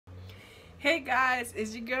Hey guys,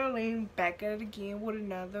 it's your girl Lene back at it again with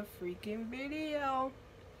another freaking video.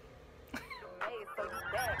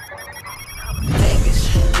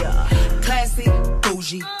 Classy,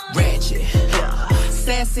 bougie, ratchet,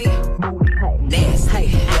 sassy, nasty,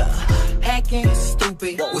 hacking,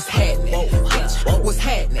 stupid. What's happening, bitch? What's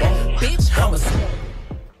happening, bitch? I'm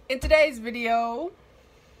a... In today's video,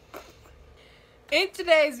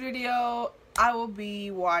 I will be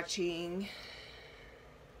watching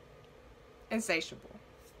Insatiable.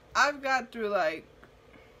 I've got through like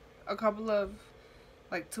a couple of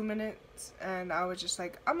 2 minutes, and I was just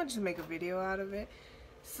like, I'm gonna just make a video out of it.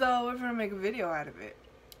 So we're gonna make a video out of it.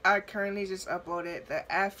 I currently just uploaded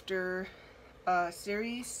the after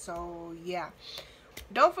series, so yeah.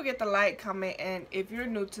 Don't forget to like, comment, and if you're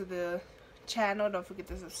new to the channel, don't forget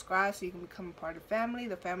to subscribe so you can become a part of the family.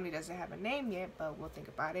 The family doesn't have a name yet, but we'll think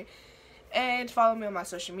about it. And follow me on my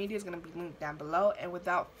social media. It's going to be linked down below. And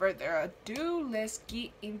without further ado, let's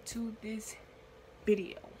get into this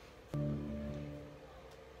video.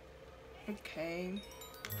 Okay.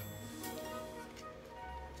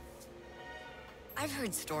 I've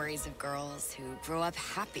heard stories of girls who grow up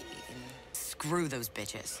happy and screw those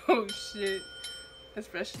bitches. Oh shit.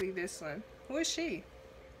 Especially this one. Who is she?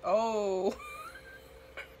 Oh.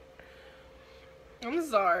 I'm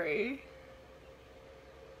sorry.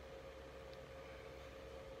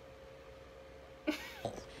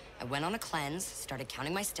 I went on a cleanse, started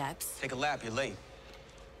counting my steps. Take a lap, you're late.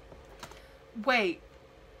 Wait.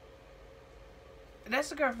 That's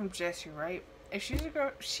the girl from Jesse, right? If she's a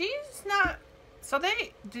girl, she's not. So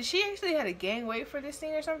did she actually had to gain weight for this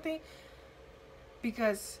thing or something?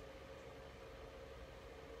 Because,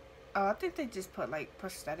 oh, I think they just put like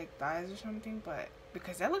prosthetic thighs or something, but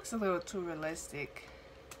because that looks a little too realistic.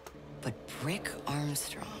 But Brick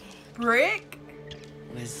Armstrong. Brick?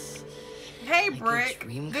 Was... Hey, like Brick.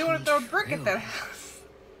 They want to throw a brick true. at that house.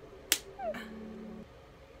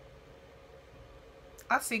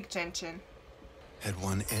 I seek tension. Had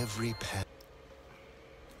won every pet.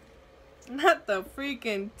 Not the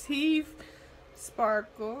freaking teeth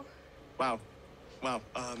sparkle. Wow. I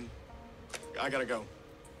gotta go.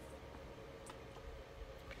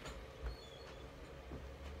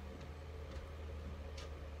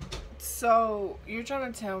 So, you're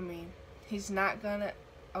trying to tell me he's not gonna...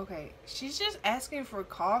 Okay, she's just asking for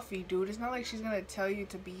coffee, dude. It's not like she's gonna tell you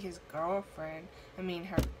to be his girlfriend. I mean,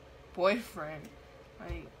 her boyfriend.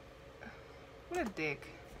 Like, what a dick.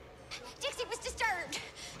 Dixie was disturbed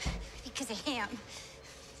because of him.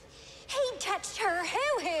 He touched her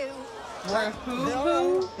hoo-hoo. Her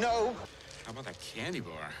hoo-hoo? No. How about that candy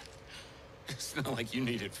bar? It's not like you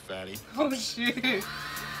need it, fatty. Oh, shit.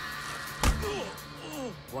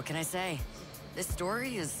 What can I say? This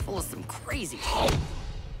story is full of some crazy shit.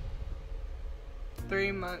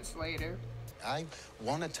 3 months later. I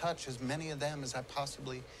want to touch as many of them as I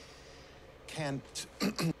possibly can.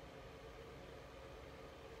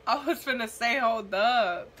 I was finna say, hold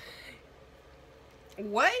up.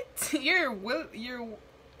 What?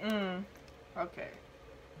 Okay.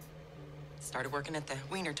 Started working at the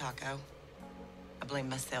Wiener Taco. I blame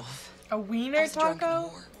myself. A I wiener was drunk taco?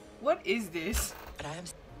 and whore, What is this? but I am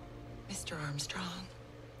Mr. Armstrong.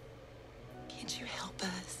 Can't you help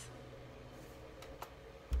us?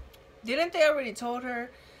 Didn't they already told her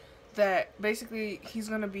that basically he's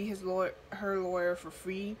gonna be her lawyer for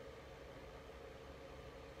free?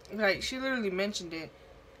 Like, she literally mentioned it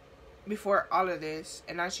before all of this,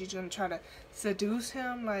 and now she's gonna try to seduce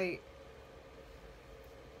him. Like,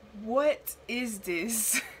 what is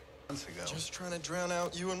this? Months ago. Just trying to drown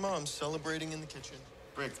out you and Mom celebrating in the kitchen.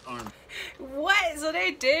 Brick arm. What? So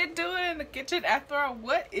they did do it in the kitchen after all?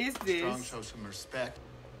 What is this? Strong, show some respect.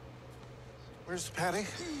 Where's Patty?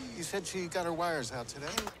 You said she got her wires out today.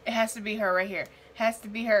 It has to be her right here. Has to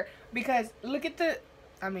be her. Because look at the...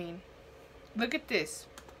 I mean, look at this.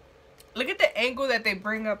 Look at the angle that they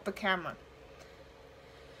bring up the camera.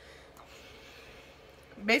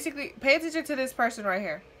 Basically, pay attention to this person right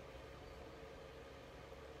here.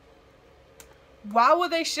 Why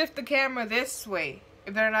would they shift the camera this way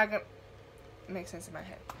if they're not gonna... It makes sense in my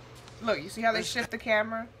head. Look, you see how they shift the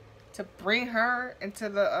camera to bring her into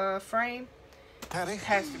the frame? Patty?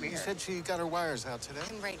 Has to be her. You said she got her wires out today.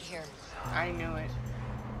 I'm right here. I knew it.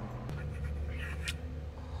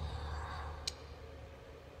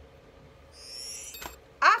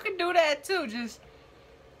 I could do that too. Just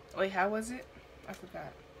wait, how was it? I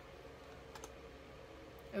forgot.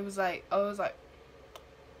 It was like, oh, it was like,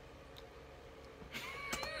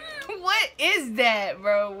 what is that,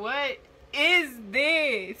 bro? What is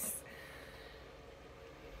this?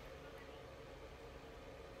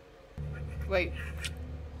 Wait.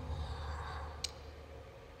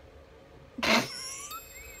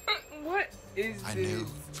 is I this? knew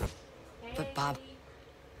from But Bob,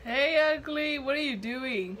 Hey, ugly, what are you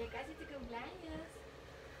doing?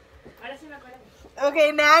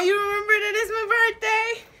 Okay, now you remember that it's my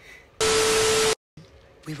birthday?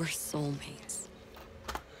 we were soulmates.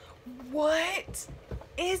 What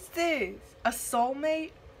is this? A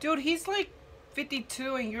soulmate? Dude, he's like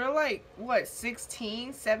 52 and you're like, what,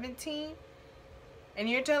 16, 17? And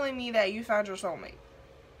you're telling me that you found your soulmate.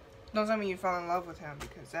 Don't tell me you fell in love with him,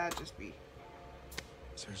 because that'd just be...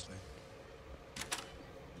 Seriously.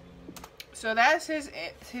 So that's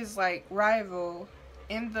his like rival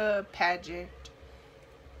in the pageant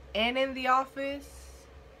and in the office.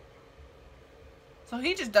 So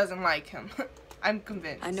he just doesn't like him. I'm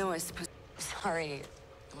convinced. I know I suppose. Sorry,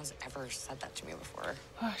 no one's ever said that to me before.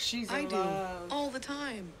 Oh, she's in I do. love. All the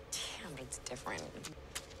time. Damn, but it's different.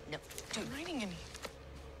 No. I'm writing in here.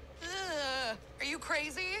 Ugh, are you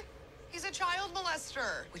crazy? He's a child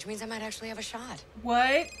molester. Which means I might actually have a shot.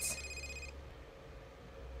 What?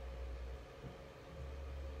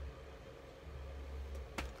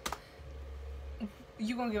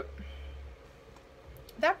 You gonna get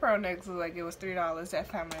that pearl necklace looked like it was $3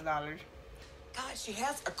 at Family Dollar. God, she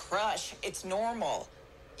has a crush. It's normal.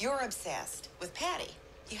 You're obsessed with Patty.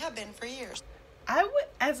 You have been for years. I would,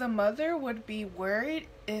 as a mother, would be worried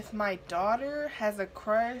if my daughter has a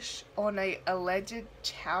crush on a alleged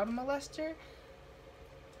child molester,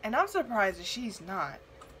 and I'm surprised that she's not.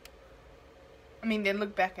 I mean, then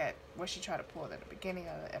look back at what she tried to pull at the beginning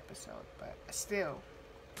of the episode, but still.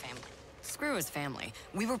 Family. Screw his family.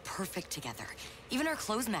 We were perfect together. Even our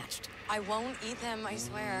clothes matched. I won't eat them, I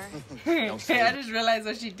swear. I just realized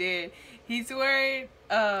what she did. He's wearing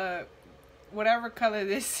whatever color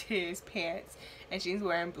this is pants, and she's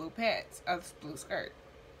wearing blue pants, a blue skirt.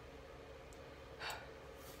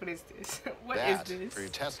 What is this? What is that this? for your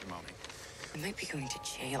testimony. I might be going to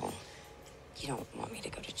jail. You don't want me to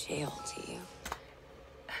go to jail, do you?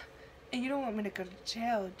 And you don't want me to go to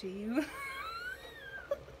jail, do you?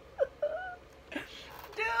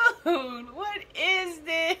 Dude, what is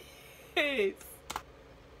this?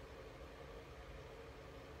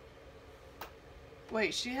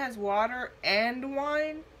 Wait, she has water and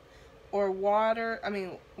wine? Or wine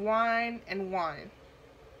and wine.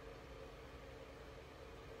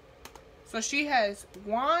 So she has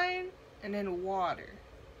wine and then water.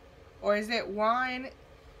 Or is it wine,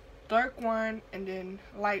 dark wine, and then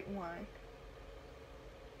light wine?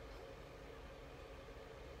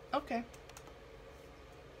 Okay.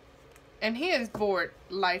 And he is bored,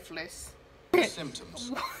 lifeless.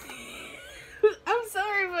 Symptoms. I'm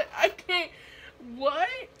sorry, but I can't. What?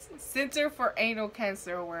 Center for Anal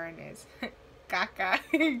Cancer Awareness. Caca.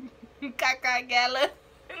 Caca Gala.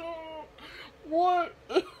 What?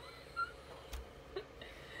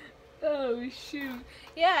 Oh, shoot.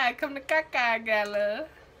 Yeah, come to Caca Gala.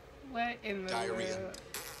 What in the Diarrhea. world?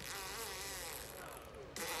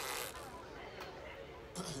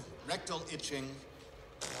 Rectal itching.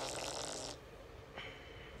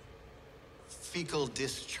 Fecal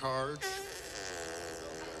discharge.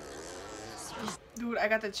 Dude, I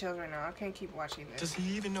got the children now. I can't keep watching this. Does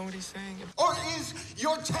he even know what he's saying? Or is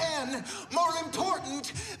your tan more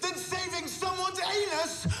important than saving someone's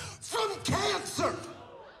anus from cancer?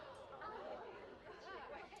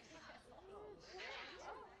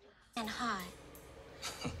 And hot.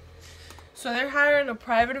 So they're hiring a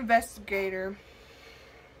private investigator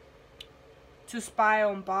to spy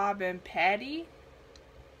on Bob and Patty.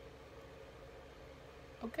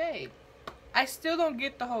 Okay. I still don't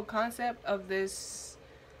get the whole concept of this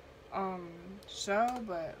show,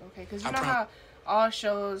 but okay, because you know how all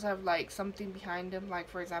shows have like something behind them, like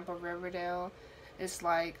for example Riverdale, it's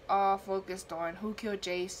like all focused on who killed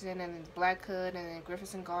Jason, and then Black Hood, and then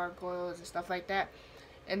Griffiths and Gargoyles and stuff like that,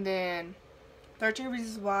 and then 13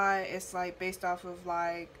 Reasons Why, it's like based off of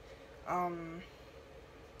like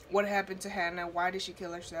what happened to Hannah, why did she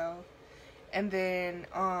kill herself, and then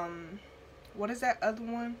what is that other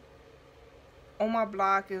one? On My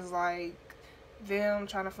Block is like them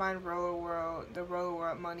trying to find the Roller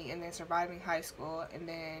World money, and then surviving high school, and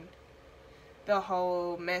then the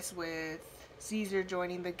whole mess with Caesar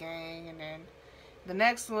joining the gang, and then the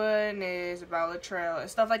next one is about Latrell and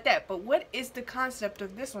stuff like that. But what is the concept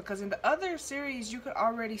of this one? Because in the other series you could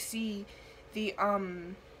already see the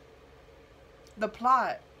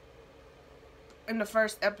plot in the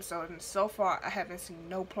first episode, and so far I haven't seen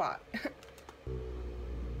no plot.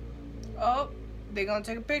 Oh, they're gonna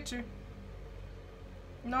take a picture.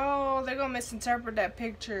 No, they're gonna misinterpret that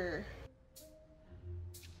picture.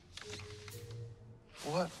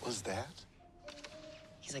 What was that?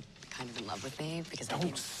 He's like kind of in love with me because I Don't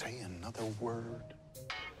think... say another word.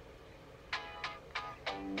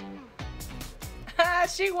 Yeah,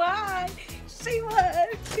 she won. She won.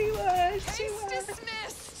 She won. She Case won.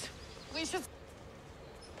 dismissed. We should.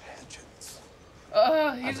 Pageants.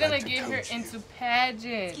 Oh, he's I'd gonna like to get her coach you. into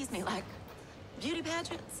pageants. Excuse me, like beauty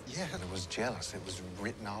pageants? Yeah, I was jealous. It was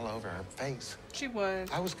written all over her face. She was.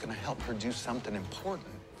 I was gonna help her do something important.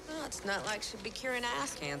 Well, it's not like she'd be curing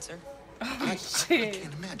ass cancer. Oh, I shit.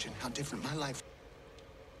 can't imagine how different my life.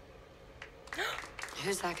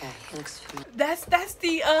 Who's that guy? He looks familiar. That's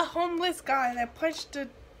the homeless guy that punched it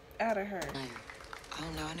out of her. Oh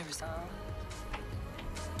no, I never saw.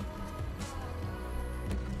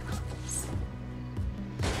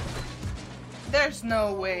 There's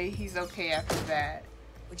no way he's okay after that.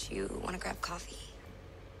 Would you want to grab coffee?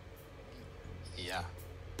 Yeah.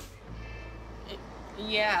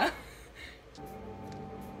 Yeah.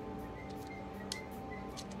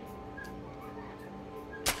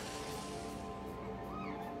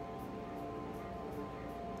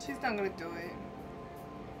 She's not gonna do it.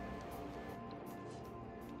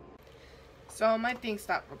 So my thing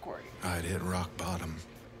stopped recording. I'd hit rock bottom.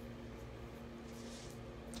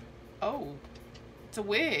 Oh, it's a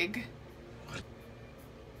wig.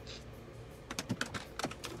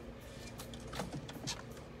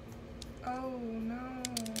 Oh no.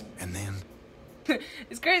 And then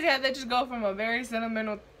It's crazy how they just go from a very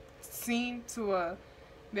sentimental scene to a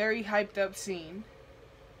very hyped up scene.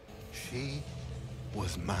 she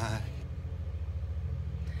was my.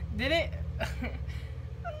 Did it?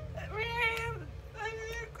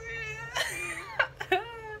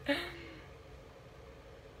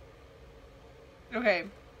 Okay.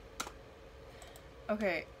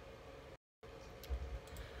 Okay.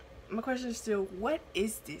 My question is still, what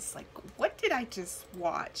is this? Like, what did I just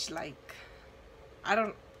watch? Like,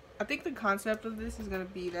 I think the concept of this is gonna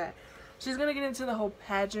be that she's gonna get into the whole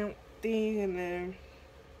pageant thing, and then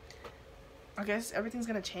I guess everything's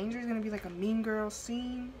gonna change. There's gonna be like a Mean Girl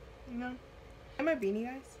scene, you know? And my beanie,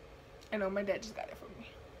 guys. I know my dad just got it for me.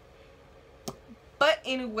 But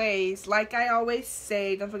anyways, like I always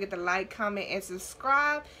say, don't forget to like, comment, and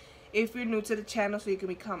subscribe if you're new to the channel so you can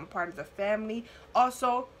become a part of the family.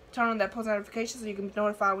 Also, turn on that post notification so you can be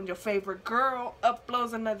notified when your favorite girl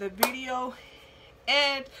uploads another video.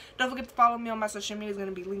 And don't forget to follow me on my social media. It's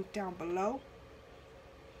going to be linked down below.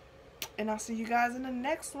 And I'll see you guys in the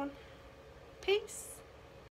next one. Peace.